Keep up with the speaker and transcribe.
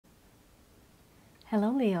Hello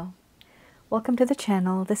Leo, welcome to the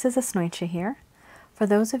channel. This is Asnointia here. For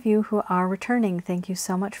those of you who are returning, thank you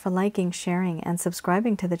so much for liking, sharing, and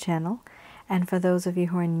subscribing to the channel. And for those of you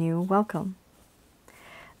who are new, welcome.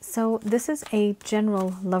 So this is a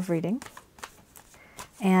general love reading,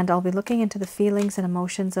 and I'll be looking into the feelings and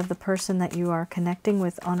emotions of the person that you are connecting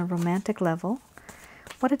with on a romantic level,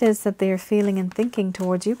 what it is that they are feeling and thinking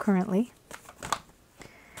towards you currently.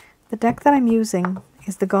 The deck that I'm using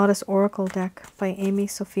is the Goddess Oracle deck by Amy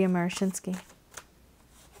Sophia Marashinsky.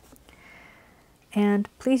 And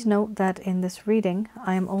please note that in this reading,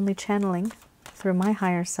 I am only channeling through my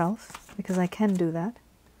higher self, because I can do that.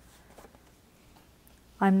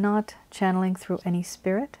 I'm not channeling through any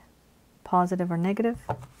spirit, positive or negative.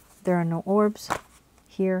 There are no orbs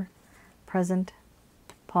here, present,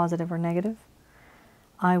 positive or negative.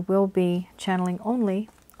 I will be channeling only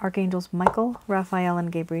Archangels Michael, Raphael,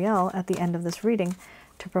 and Gabriel at the end of this reading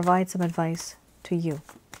to provide some advice to you.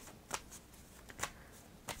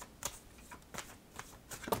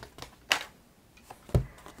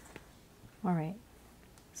 All right.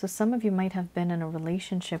 So some of you might have been in a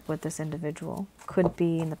relationship with this individual. Could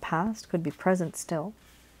be in the past, could be present still.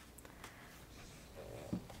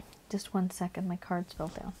 Just 1 second, my cards fell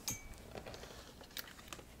down.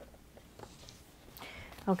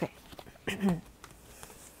 Okay.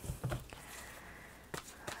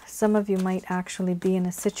 Some of you might actually be in a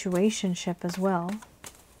situationship as well.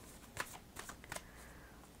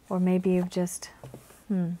 Or maybe you've just...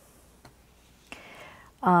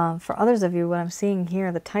 for others of you, what I'm seeing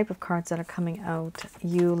here, the type of cards that are coming out,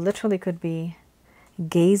 you literally could be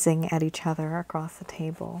gazing at each other across the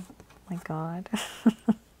table. My God.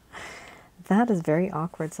 That is very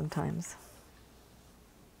awkward sometimes.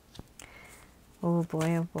 Oh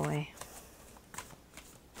boy, oh boy.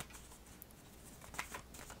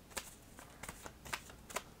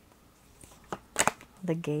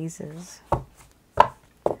 The gazes.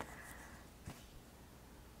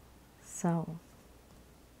 So,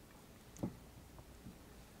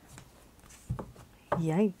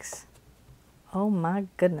 yikes. Oh my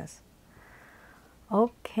goodness.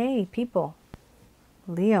 Okay, people.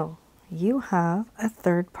 Leo, you have a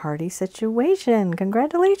third-party situation.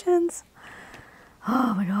 Congratulations.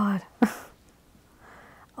 Oh my God.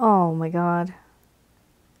 Oh my God.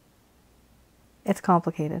 It's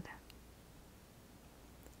complicated.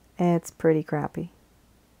 It's pretty crappy.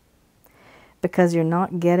 Because you're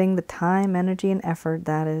not getting the time, energy, and effort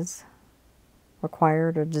that is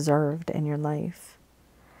required or deserved in your life.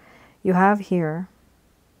 You have here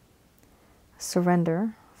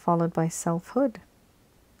surrender followed by selfhood.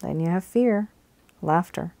 Then you have fear,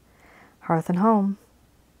 laughter, hearth and home,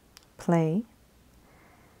 play.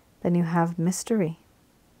 Then you have mystery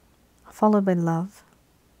followed by love.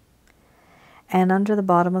 And under the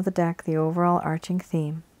bottom of the deck, the overall arching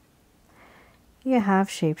theme, you have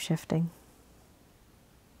shape-shifting.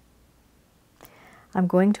 I'm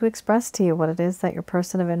going to express to you what it is that your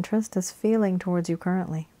person of interest is feeling towards you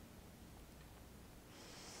currently.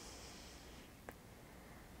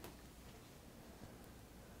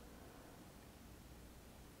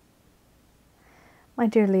 My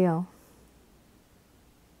dear Leo,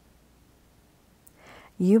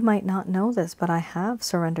 you might not know this, but I have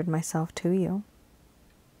surrendered myself to you.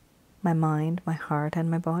 My mind, my heart, and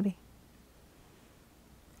my body.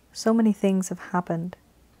 So many things have happened,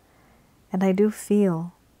 and I do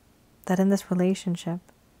feel that in this relationship,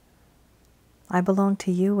 I belong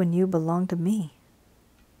to you and you belong to me.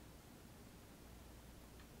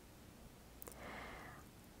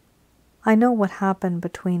 I know what happened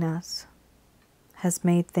between us has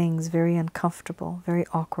made things very uncomfortable, very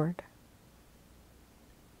awkward.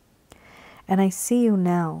 And I see you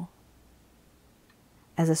now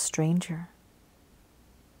as a stranger.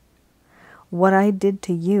 What I did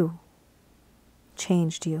to you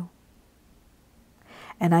changed you.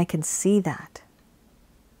 And I can see that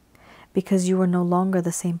because you are no longer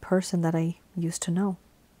the same person that I used to know.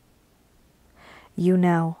 You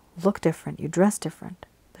now look different. You dress different.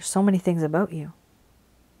 There's so many things about you.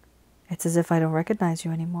 It's as if I don't recognize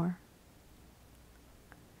you anymore.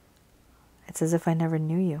 It's as if I never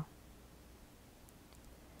knew you.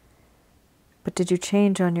 But did you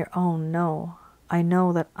change on your own? No. I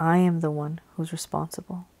know that I am the one who's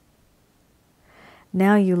responsible.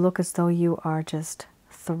 Now you look as though you are just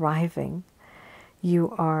thriving.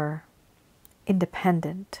 You are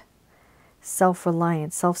independent,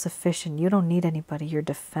 self-reliant, self-sufficient. You don't need anybody. You're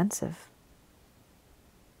defensive.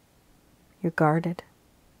 You're guarded.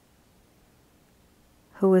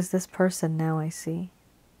 Who is this person now I see?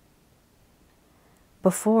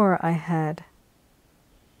 Before I had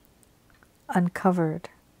uncovered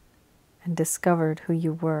and discovered who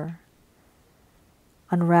you were,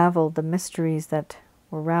 unraveled the mysteries that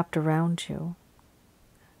were wrapped around you,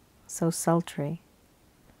 so sultry.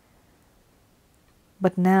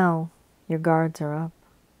 But now your guards are up.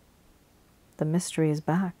 The mystery is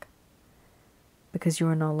back because you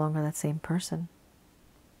are no longer that same person.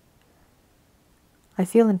 I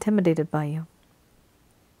feel intimidated by you,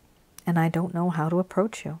 and I don't know how to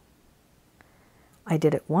approach you. I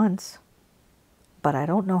did it once, but I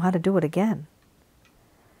don't know how to do it again,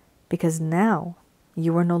 because now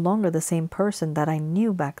you are no longer the same person that I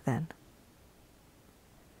knew back then.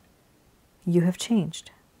 You have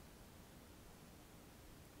changed,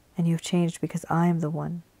 and you've changed because I am the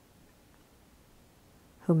one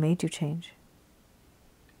who made you change.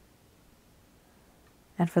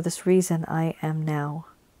 And for this reason, I am now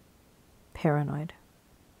paranoid.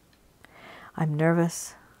 I'm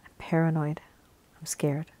nervous, I'm paranoid, I'm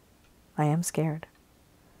scared. I am scared.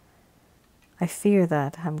 I fear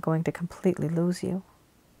that I'm going to completely lose you.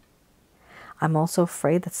 I'm also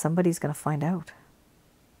afraid that somebody's going to find out.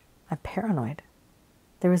 I'm paranoid.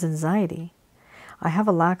 There is anxiety. I have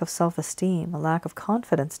a lack of self-esteem, a lack of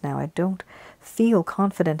confidence now. I don't feel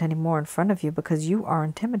confident anymore in front of you because you are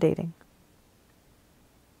intimidating.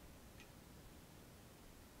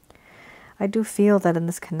 I do feel that in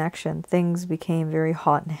this connection, things became very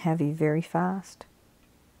hot and heavy very fast.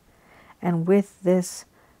 And with this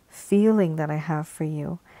feeling that I have for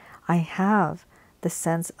you, I have the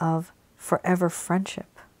sense of forever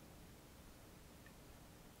friendship.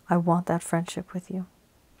 I want that friendship with you.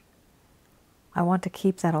 I want to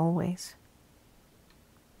keep that always.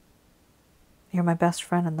 You're my best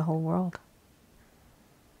friend in the whole world.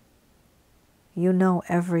 You know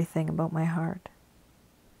everything about my heart.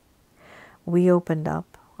 We opened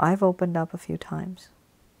up. I've opened up a few times.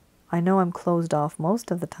 I know I'm closed off most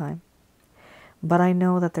of the time, but I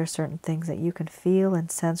know that there's certain things that you can feel and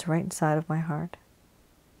sense right inside of my heart.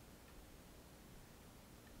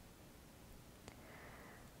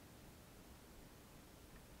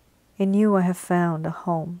 In you I have found a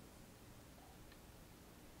home.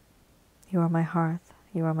 You are my hearth.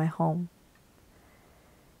 You are my home.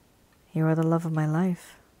 You are the love of my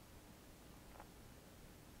life.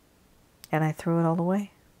 And I threw it all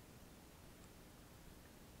away.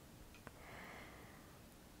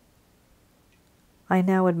 I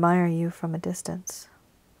now admire you from a distance.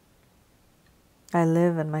 I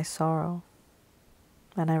live in my sorrow,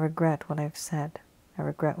 and I regret what I've said. I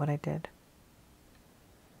regret what I did.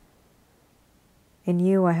 In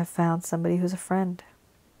you I have found somebody who's a friend.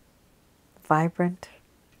 Vibrant,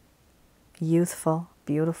 youthful,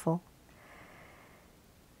 beautiful.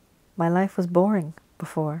 My life was boring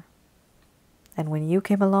before. And when you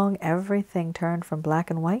came along, everything turned from black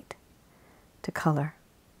and white to color.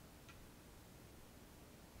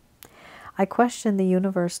 I question the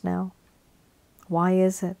universe now. Why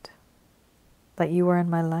is it that you are in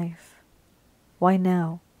my life? Why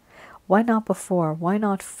now? Why not before? Why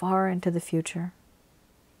not far into the future?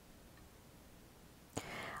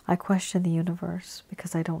 I question the universe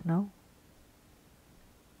because I don't know.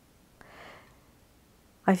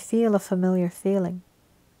 I feel a familiar feeling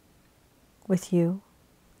with you,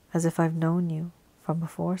 as if I've known you from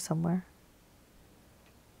before somewhere.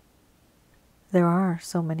 There are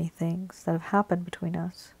so many things that have happened between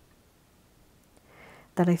us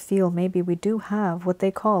that I feel maybe we do have what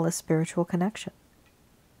they call a spiritual connection.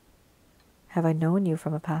 Have I known you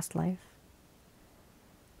from a past life?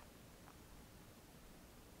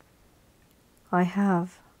 I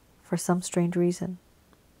have, for some strange reason,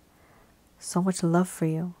 so much love for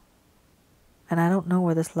you, and I don't know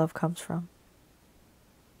where this love comes from.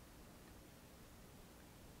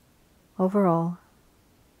 Overall,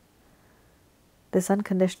 this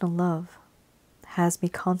unconditional love has me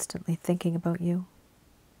constantly thinking about you.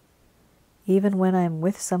 Even when I am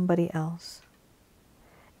with somebody else,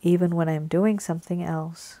 even when I am doing something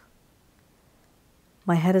else,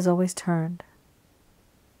 my head is always turned,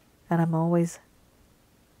 and I'm always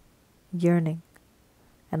yearning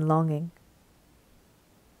and longing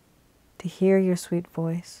to hear your sweet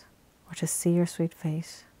voice or to see your sweet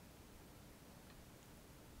face.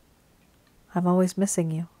 I'm always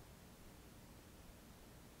missing you.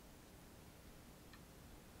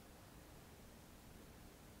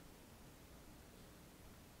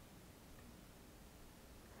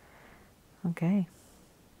 Okay.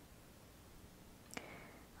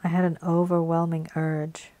 I had an overwhelming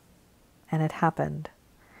urge, and it happened.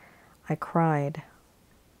 I cried.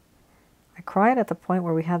 I cried at the point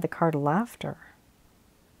where we had the card laughter.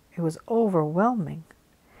 It was overwhelming.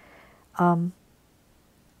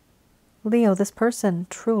 Leo, this person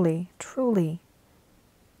truly, truly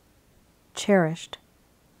cherished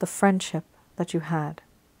the friendship that you had.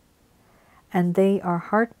 And they are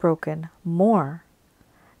heartbroken more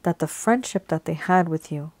that the friendship that they had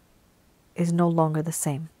with you is no longer the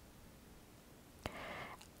same.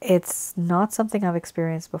 It's not something I've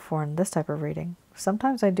experienced before in this type of reading.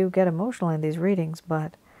 Sometimes I do get emotional in these readings,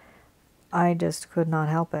 but I just could not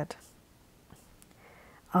help it.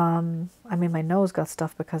 I mean, my nose got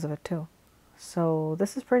stuffed because of it too. So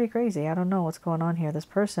this is pretty crazy. I don't know what's going on here. This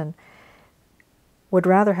person would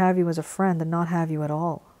rather have you as a friend than not have you at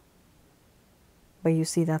all. But you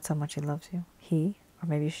see, that's how much he loves you. He, or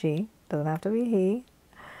maybe she, doesn't have to be he.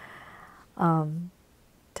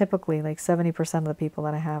 Typically, like 70% of the people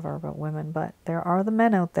that I have are about women, but there are the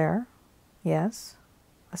men out there. Yes,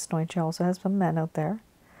 Asnointia also has some men out there.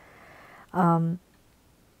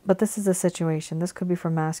 But this is a situation. This could be for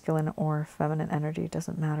masculine or feminine energy. It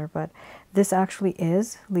doesn't matter. But this actually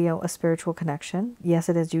is, Leo, a spiritual connection. Yes,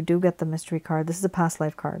 it is. You do get the mystery card. This is a past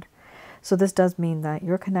life card. So this does mean that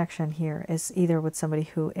your connection here is either with somebody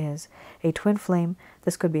who is a twin flame.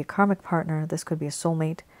 This could be a karmic partner. This could be a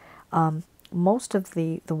soulmate. Most of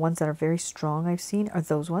the ones that are very strong I've seen are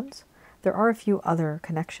those ones. There are a few other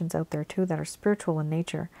connections out there too that are spiritual in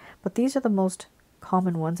nature. But these are the most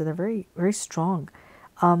common ones, and they're very, very strong.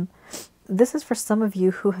 This is for some of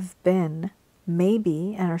you who have been,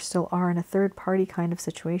 maybe, and still are in a third party kind of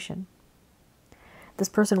situation. This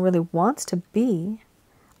person really wants to be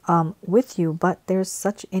with you, but there's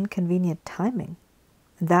such inconvenient timing.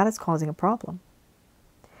 That is causing a problem.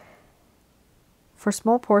 For a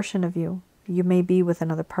small portion of you, you may be with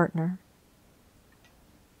another partner,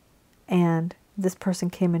 and this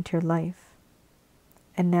person came into your life,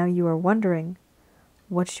 and now you are wondering,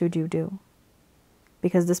 what should you do?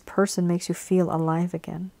 Because this person makes you feel alive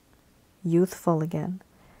again, youthful again.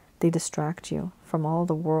 They distract you from all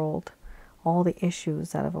the world, all the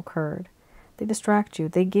issues that have occurred. They distract you.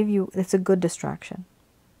 They give you, it's a good distraction.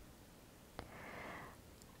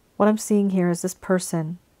 What I'm seeing here is this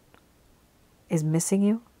person is missing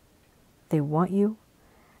you. They want you,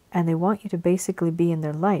 and they want you to basically be in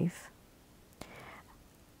their life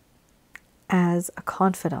as a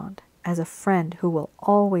confidant, as a friend who will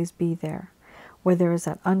always be there, where there is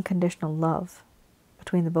that unconditional love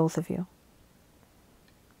between the both of you.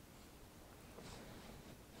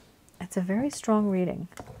 It's a very strong reading.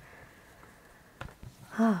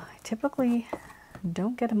 I typically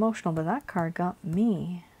don't get emotional, but that card got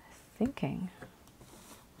me thinking.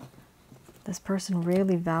 This person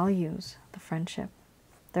really values the friendship.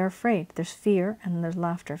 They're afraid. There's fear, and then there's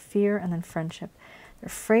laughter. Fear, and then friendship. They're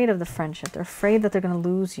afraid of the friendship. They're afraid that they're going to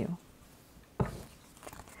lose you.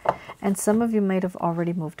 And some of you might have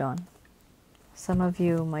already moved on. Some of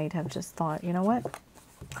you might have just thought, you know what?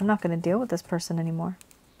 I'm not going to deal with this person anymore.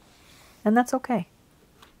 And that's okay.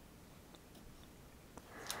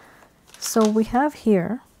 So we have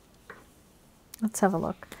here, let's have a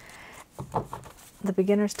look, the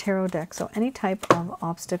Beginner's Tarot deck. So any type of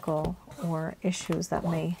obstacle or issues that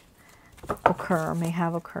may occur or may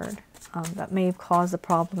have occurred, that may have caused the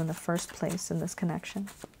problem in the first place in this connection.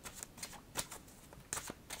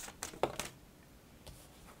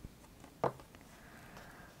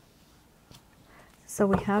 So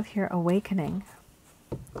we have here awakening,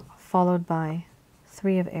 followed by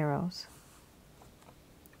 3 of arrows.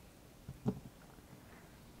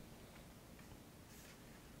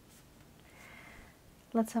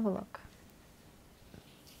 Let's have a look.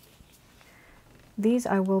 These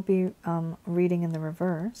I will be reading in the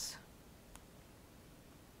reverse.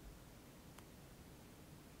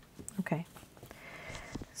 Okay.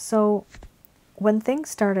 So when things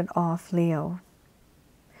started off, Leo,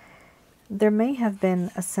 there may have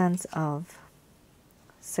been a sense of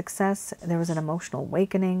success. There was an emotional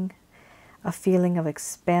awakening, a feeling of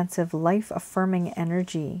expansive, life-affirming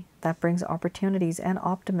energy that brings opportunities and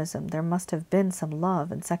optimism. There must have been some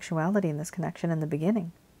love and sexuality in this connection in the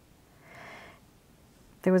beginning.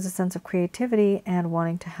 There was a sense of creativity and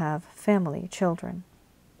wanting to have family, children,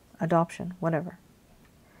 adoption, whatever.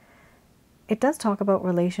 It does talk about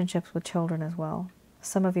relationships with children as well.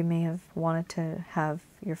 Some of you may have wanted to have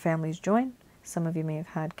your families join. Some of you may have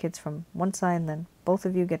had kids from one side, and then both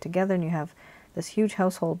of you get together and you have this huge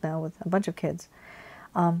household now with a bunch of kids.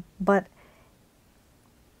 But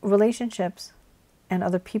relationships and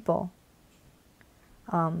other people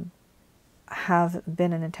have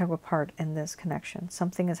been an integral part in this connection.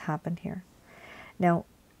 Something has happened here. Now,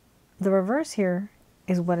 the reverse here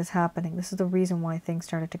is what is happening. This is the reason why things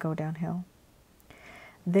started to go downhill.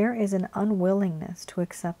 There is an unwillingness to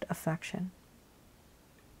accept affection.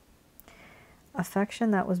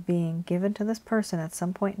 affection that was being given to this person at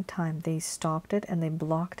some point in time, they stopped it and they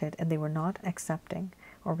blocked it, and they were not accepting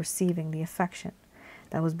or receiving the affection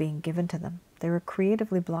that was being given to them. They were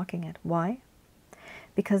creatively blocking it. Why?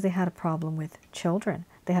 Because they had a problem with children.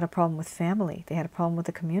 They had a problem with family. They had a problem with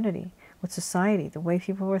the community, with society, the way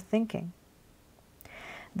people were thinking.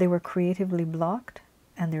 They were creatively blocked,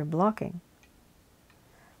 and they're blocking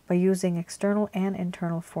by using external and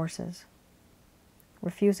internal forces,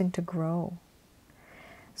 refusing to grow.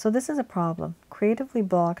 So this is a problem, creatively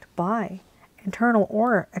blocked by internal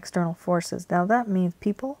or external forces. Now that means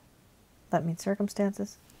people, that means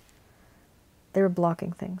circumstances. They were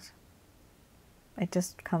blocking things. It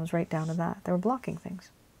just comes right down to that. They were blocking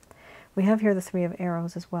things. We have here the Three of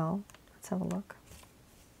Arrows as well. Let's have a look.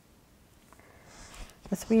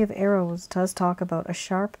 The Three of Arrows does talk about a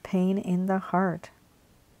sharp pain in the heart,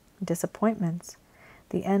 disappointments,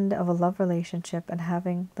 the end of a love relationship, and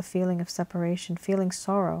having the feeling of separation, feeling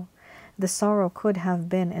sorrow. The sorrow could have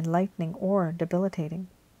been enlightening or debilitating.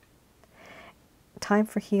 Time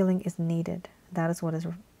for healing is needed. That is what is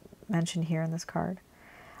mentioned here in this card.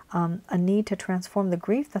 A need to transform the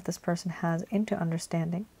grief that this person has into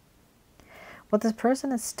understanding. What this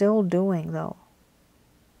person is still doing, though,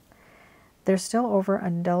 they're still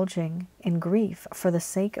overindulging in grief for the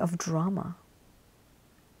sake of drama.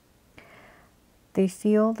 They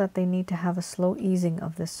feel that they need to have a slow easing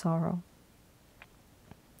of this sorrow.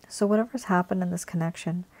 So whatever's happened in this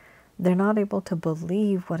connection, they're not able to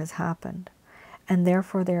believe what has happened. And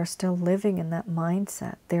therefore they are still living in that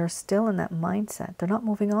mindset. They are still in that mindset. They're not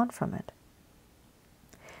moving on from it.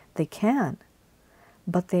 They can,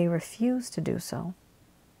 but they refuse to do so.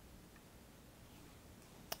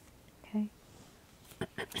 Okay.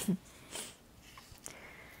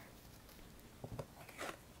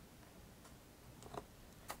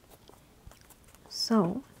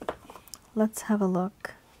 So, let's have a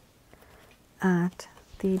look at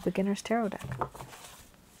the Beginner's Tarot deck.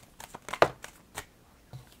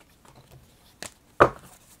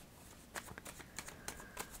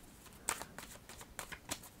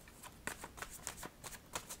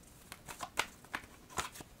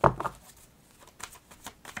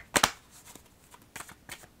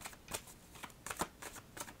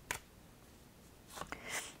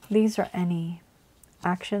 These are any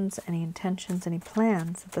actions, any intentions, any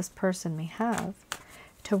plans that this person may have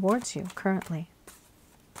towards you currently.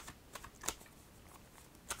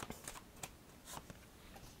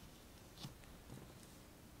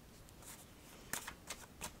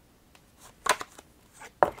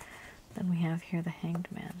 Then we have here the Hanged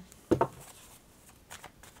Man,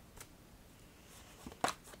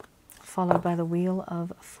 followed by the Wheel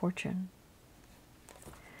of Fortune.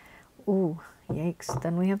 Ooh, yikes.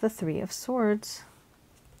 Then we have the Three of Swords.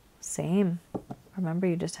 Same. Remember,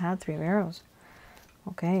 you just had Three of Arrows.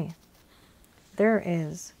 Okay. There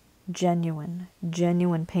is genuine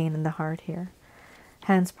pain in the heart here.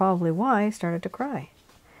 Hence probably why I started to cry.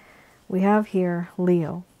 We have here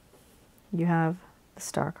Leo. You have the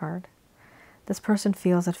Star card. This person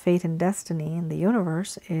feels that fate and destiny in the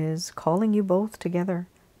universe is calling you both together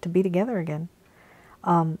to be together again.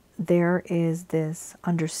 There is this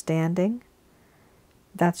understanding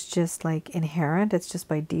that's just like inherent. It's just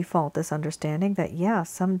by default, this understanding that, yeah,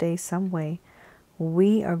 someday, some way,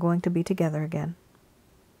 we are going to be together again.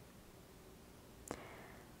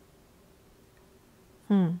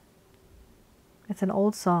 It's an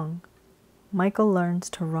old song. Michael Learns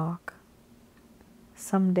to Rock.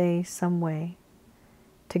 Someday, some way,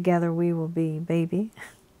 together we will be, baby.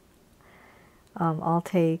 I'll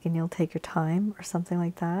take and you'll take your time, or something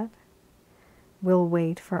like that. We'll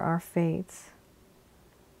wait for our fates.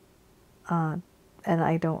 And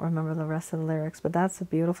I don't remember the rest of the lyrics, but that's a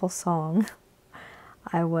beautiful song.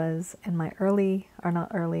 I was in my early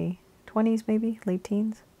 20s, maybe, late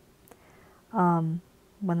teens, when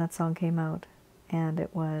that song came out. And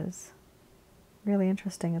it was really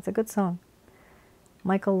interesting. It's a good song.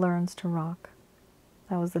 Michael Learns to Rock.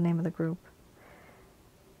 That was the name of the group.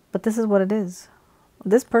 But this is what it is.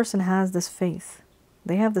 This person has this faith.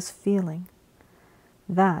 They have this feeling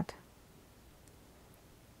that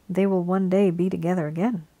they will one day be together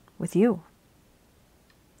again with you.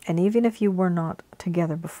 And even if you were not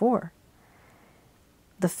together before,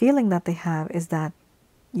 the feeling that they have is that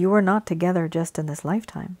you are not together just in this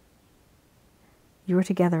lifetime. You are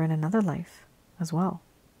together in another life as well.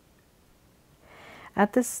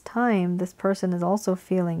 At this time, this person is also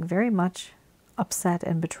feeling very much upset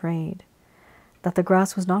and betrayed that the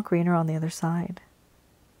grass was not greener on the other side.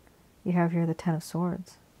 You have here the Ten of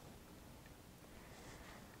Swords.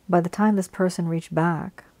 By the time this person reached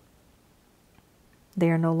back, They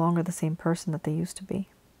are no longer the same person that they used to be.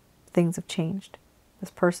 Things have changed. This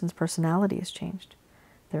person's personality has changed.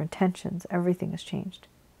 Their intentions, everything has changed.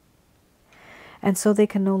 And so they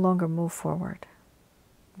can no longer move forward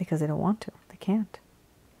because they don't want to. They can't.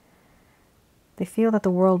 They feel that the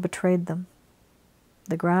world betrayed them.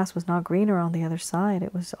 The grass was not greener on the other side.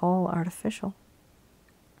 It was all artificial.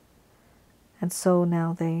 And so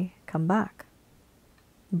now they come back.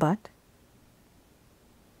 But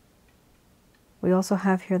we also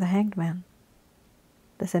have here the Hanged Man.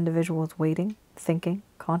 This individual is waiting, thinking,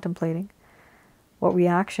 contemplating. What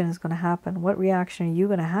reaction is going to happen? What reaction are you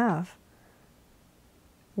going to have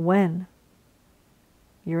when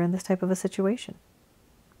you're in this type of a situation?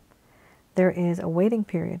 There is a waiting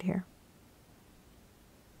period here.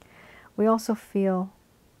 We also feel,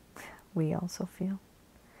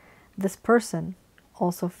 this person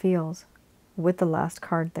also feels, with the last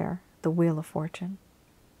card there, the Wheel of Fortune.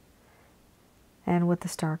 And with the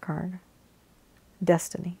Star card,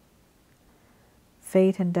 destiny.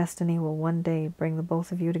 Fate and destiny will one day bring the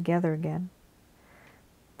both of you together again.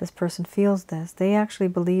 This person feels this. They actually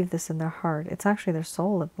believe this in their heart. It's actually their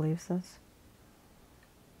soul that believes this.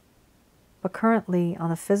 But currently, on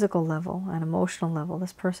a physical level and emotional level,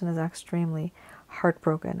 this person is extremely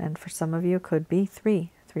heartbroken. And for some of you, it could be Three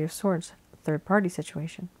of Swords, third-party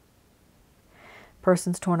situation.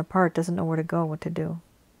 Person's torn apart, doesn't know where to go, what to do.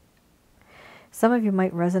 Some of you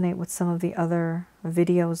might resonate with some of the other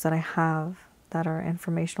videos that I have that are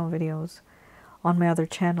informational videos on my other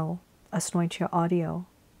channel, Asnointia Audio.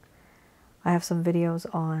 I have some videos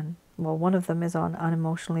on, well, one of them is on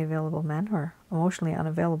unemotionally available men, or emotionally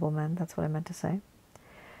unavailable men, that's what I meant to say.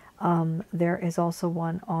 There is also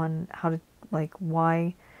one on how to, like,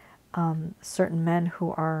 why certain men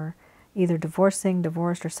who are either divorced,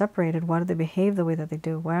 or separated, why do they behave the way that they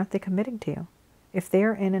do? Why aren't they committing to you? If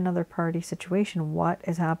they're in another party situation, what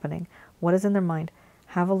is happening? What is in their mind?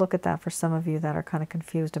 Have a look at that for some of you that are kind of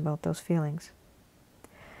confused about those feelings.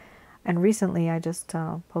 And recently I just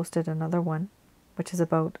posted another one, which is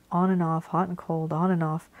about on and off, hot and cold, on and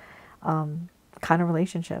off kind of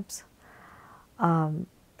relationships.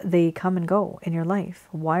 They come and go in your life.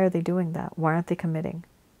 Why are they doing that? Why aren't they committing?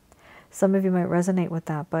 Some of you might resonate with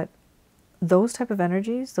that, but those type of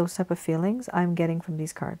energies, those type of feelings, I'm getting from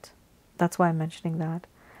these cards. That's why I'm mentioning that.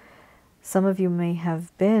 Some of you may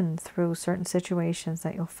have been through certain situations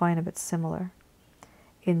that you'll find a bit similar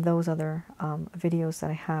in those other videos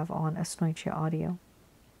that I have on Asnointia Audio.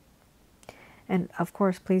 And of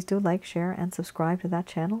course, please do like, share, and subscribe to that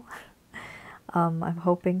channel. I'm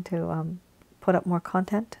hoping to put up more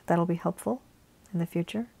content that'll be helpful in the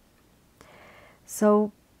future.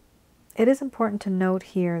 So it is important to note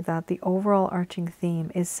here that the overall arching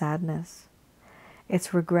theme is sadness.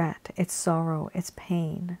 It's regret, it's sorrow, it's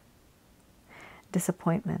pain,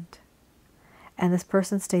 disappointment. And this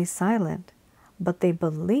person stays silent, but they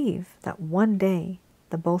believe that one day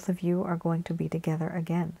the both of you are going to be together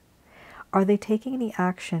again. Are they taking any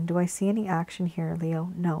action? Do I see any action here,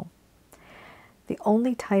 Leo? No. The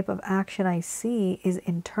only type of action I see is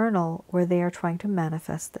internal, where they are trying to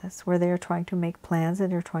manifest this, where they are trying to make plans and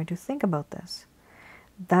they're trying to think about this.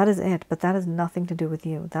 That is it, but that has nothing to do with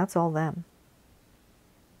you. That's all them.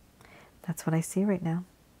 That's what I see right now.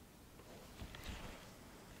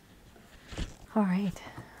 All right,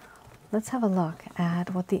 let's have a look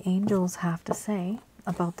at what the angels have to say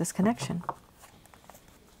about this connection.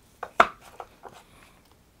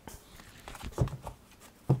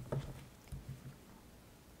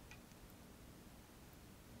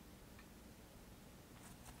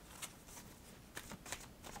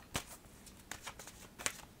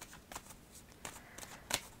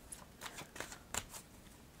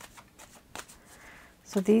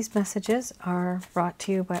 So these messages are brought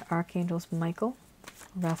to you by Archangels Michael,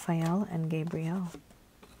 Raphael, and Gabriel.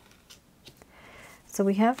 So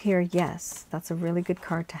we have here, yes, that's a really good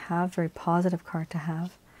card to have, very positive card to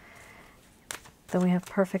have. Then we have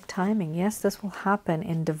perfect timing. Yes, this will happen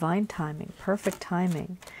in divine timing, perfect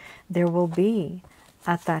timing. There will be,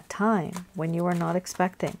 at that time, when you are not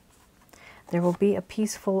expecting, there will be a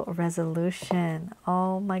peaceful resolution.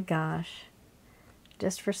 Oh my gosh.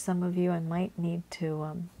 Just for some of you, I might need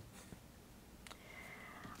to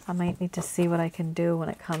see what I can do when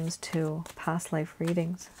it comes to past life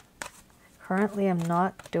readings. Currently, I'm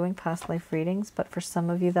not doing past life readings, but for some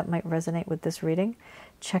of you that might resonate with this reading,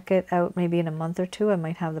 check it out maybe in a month or two. I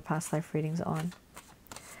might have the past life readings on.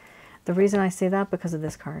 The reason I say that, because of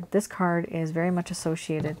this card. This card is very much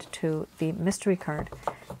associated to the mystery card.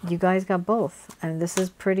 You guys got both, and this is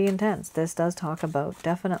pretty intense. This does talk about,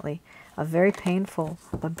 definitely, a very painful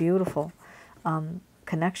but beautiful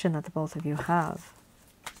connection that the both of you have.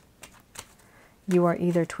 You are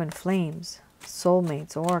either twin flames,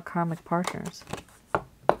 soulmates, or karmic partners.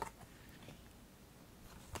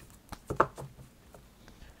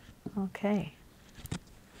 Okay.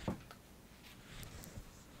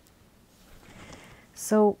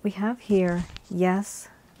 So we have here, yes,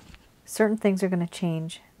 certain things are going to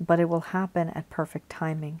change, but it will happen at perfect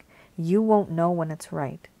timing. You won't know when it's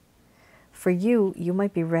right. For you, you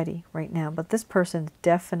might be ready right now, but this person's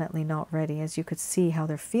definitely not ready, as you could see how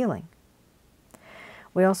they're feeling.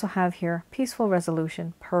 We also have here peaceful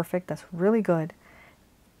resolution. Perfect. That's really good.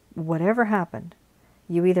 Whatever happened,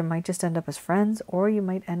 you either might just end up as friends or you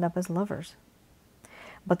might end up as lovers.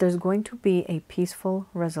 But there's going to be a peaceful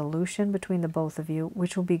resolution between the both of you,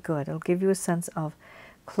 which will be good. It'll give you a sense of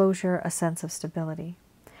closure, a sense of stability.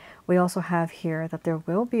 We also have here that there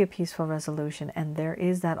will be a peaceful resolution, and there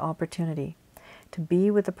is that opportunity to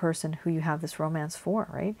be with the person who you have this romance for,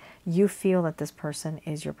 right? You feel that this person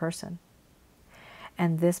is your person.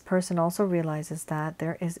 And this person also realizes that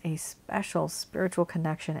there is a special spiritual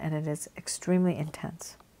connection, and it is extremely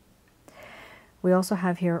intense. We also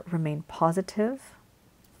have here remain positive.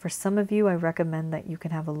 For some of you, I recommend that you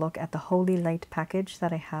can have a look at the Holy Light package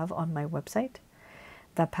that I have on my website.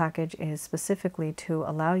 That package is specifically to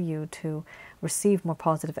allow you to receive more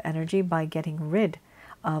positive energy by getting rid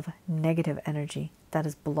of negative energy that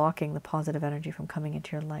is blocking the positive energy from coming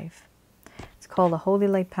into your life. It's called the Holy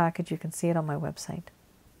Light package. You can see it on my website,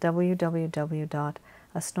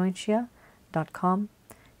 www.asnointia.com.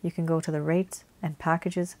 You can go to the rates and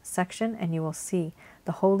packages section and you will see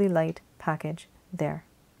the Holy Light package there.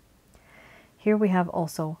 Here we have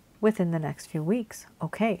also within the next few weeks.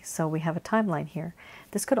 Okay, so we have a timeline here.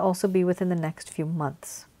 This could also be within the next few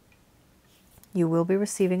months. You will be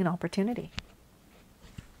receiving an opportunity.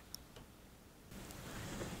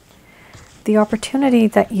 The opportunity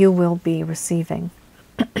that you will be receiving,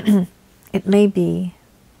 it may be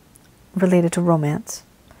related to romance.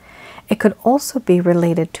 It could also be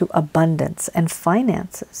related to abundance and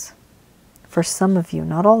finances for some of you,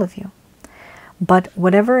 not all of you. But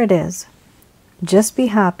whatever it is, just be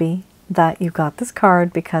happy that you got this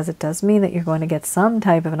card, because it does mean that you're going to get some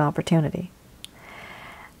type of an opportunity.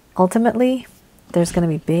 Ultimately, there's going to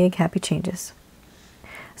be big, happy changes.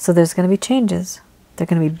 So there's going to be changes. They're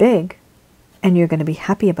going to be big, and you're going to be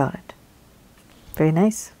happy about it. Very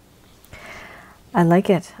nice. I like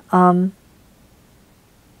it.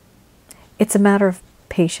 It's a matter of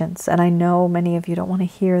patience, and I know many of you don't want to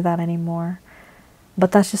hear that anymore,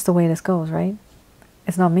 but that's just the way this goes, right?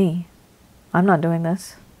 It's not me. I'm not doing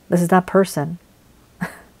this. This is that person.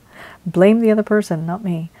 Blame the other person, not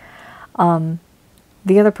me.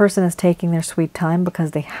 The other person is taking their sweet time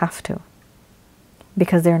because they have to,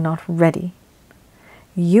 because they're not ready.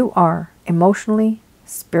 You are emotionally,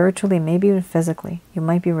 spiritually, maybe even physically. You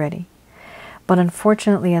might be ready. But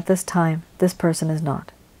unfortunately, at this time, this person is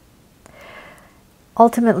not.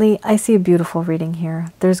 Ultimately, I see a beautiful reading here.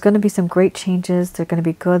 There's going to be some great changes. They're going to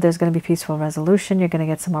be good. There's going to be peaceful resolution. You're going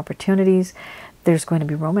to get some opportunities. There's going to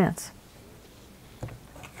be romance.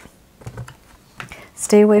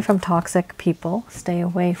 Stay away from toxic people. Stay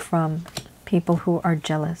away from people who are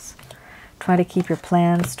jealous. Try to keep your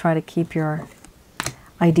plans. Try to keep your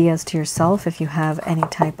ideas to yourself. If you have any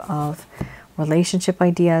type of relationship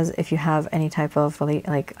ideas, if you have any type of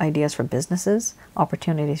like ideas for businesses,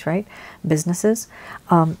 opportunities, right? Businesses,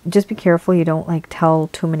 just be careful you don't like tell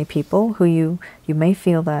too many people who you may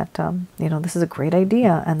feel that you know, this is a great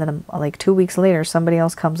idea, and then like 2 weeks later somebody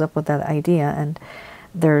else comes up with that idea and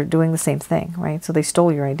they're doing the same thing, right? So they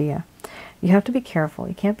stole your idea. You have to be careful.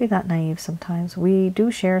 You can't be that naive sometimes. We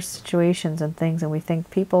do share situations and things and we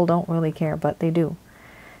think people don't really care, but they do.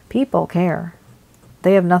 People care.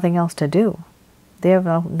 They have nothing else to do. They have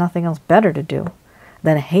nothing else better to do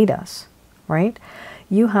than hate us, right?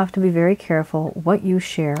 You have to be very careful what you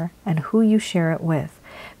share and who you share it with,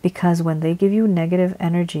 because when they give you negative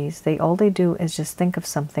energies, all they do is just think of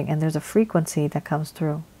something, and there's a frequency that comes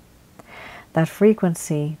through. That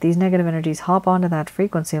frequency, these negative energies hop onto that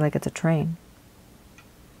frequency like it's a train,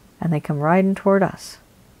 and they come riding toward us.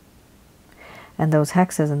 And those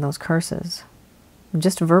hexes and those curses,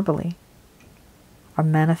 just verbally, are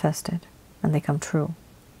manifested and they come true.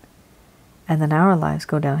 And then our lives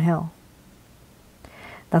go downhill.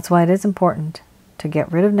 That's why it is important to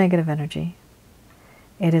get rid of negative energy.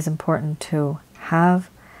 It is important to have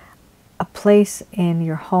a place in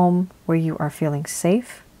your home where you are feeling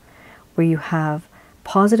safe, where you have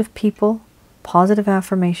positive people, positive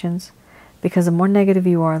affirmations, because the more negative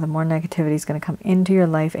you are, the more negativity is going to come into your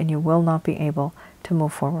life and you will not be able to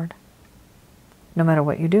move forward. No matter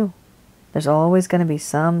what you do. There's always going to be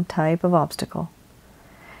some type of obstacle.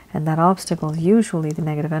 And that obstacle is usually the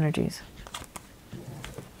negative energies.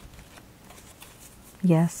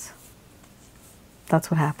 Yes, that's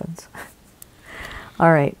what happens.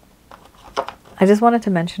 All right. I just wanted to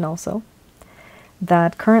mention also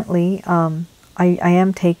that currently I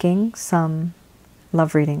am taking some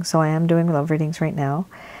love readings. So I am doing love readings right now.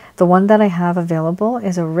 The one that I have available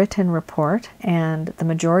is a written report, and the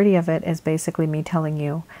majority of it is basically me telling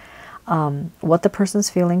you what the person's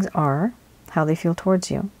feelings are, how they feel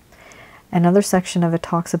towards you. Another section of it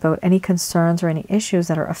talks about any concerns or any issues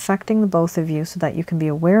that are affecting the both of you so that you can be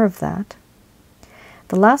aware of that.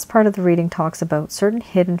 The last part of the reading talks about certain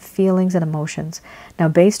hidden feelings and emotions. Now,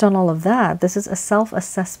 based on all of that, this is a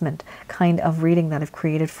self-assessment kind of reading that I've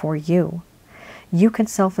created for you. You can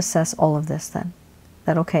self-assess all of this then.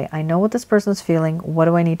 That, okay, I know what this person's feeling. What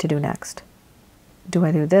do I need to do next? Do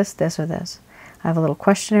I do this, this, or this? I have a little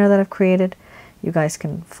questionnaire that I've created. You guys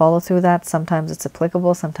can follow through that. Sometimes it's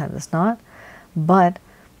applicable, sometimes it's not. But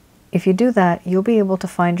if you do that, you'll be able to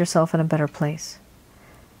find yourself in a better place.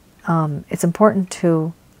 It's important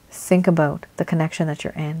to think about the connection that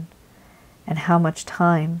you're in and how much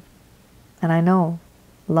time. And I know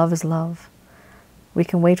love is love. We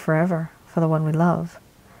can wait forever for the one we love.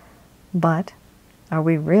 But are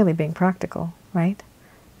we really being practical, right?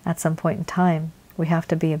 At some point in time, we have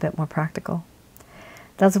to be a bit more practical.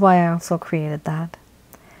 That's why I also created that.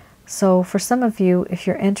 So for some of you, if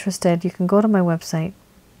you're interested, you can go to my website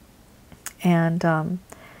and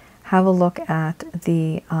have a look at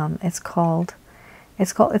the,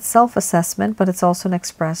 it's self-assessment, but it's also an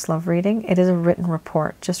express love reading. It is a written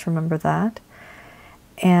report. Just remember that.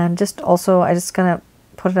 And just also, I just gonna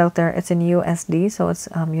put it out there. It's in USD, so it's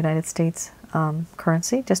United States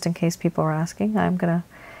currency, just in case people are asking. I'm gonna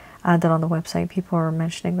add that on the website. People are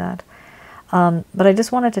mentioning that. But I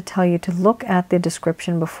just wanted to tell you to look at the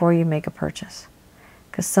description before you make a purchase.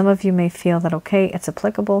 Because some of you may feel that, okay, it's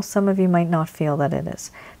applicable. Some of you might not feel that it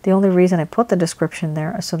is. The only reason I put the description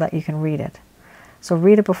there is so that you can read it. So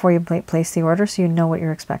read it before you place the order so you know what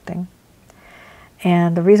you're expecting.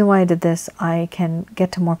 And the reason why I did this, I can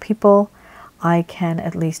get to more people. I can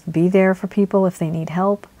at least be there for people if they need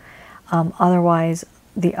help. Otherwise,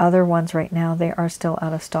 the other ones right now, they are still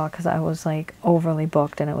out of stock because I was like overly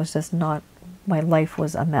booked and it was just not, my life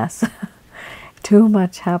was a mess. Too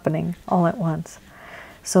much happening all at once.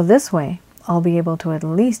 So this way, I'll be able to at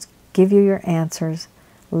least give you your answers,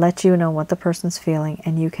 let you know what the person's feeling,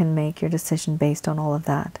 and you can make your decision based on all of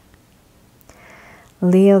that.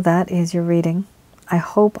 Leo, that is your reading. I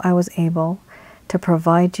hope I was able to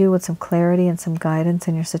provide you with some clarity and some guidance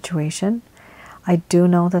in your situation. I do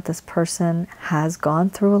know that this person has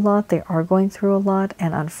gone through a lot. They are going through a lot.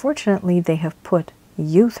 And unfortunately, they have put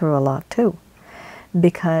you through a lot too.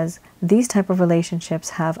 Because these type of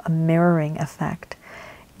relationships have a mirroring effect.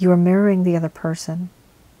 You are mirroring the other person.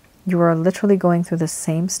 You are literally going through the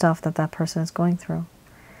same stuff that that person is going through.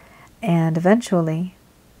 And eventually,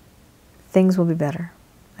 things will be better.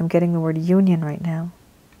 I'm getting the word union right now.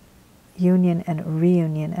 Union and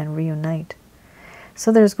reunite.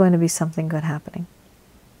 So there's going to be something good happening.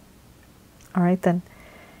 All right, then.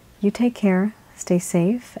 You take care, stay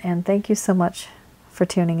safe, and thank you so much for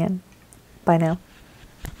tuning in. Bye now.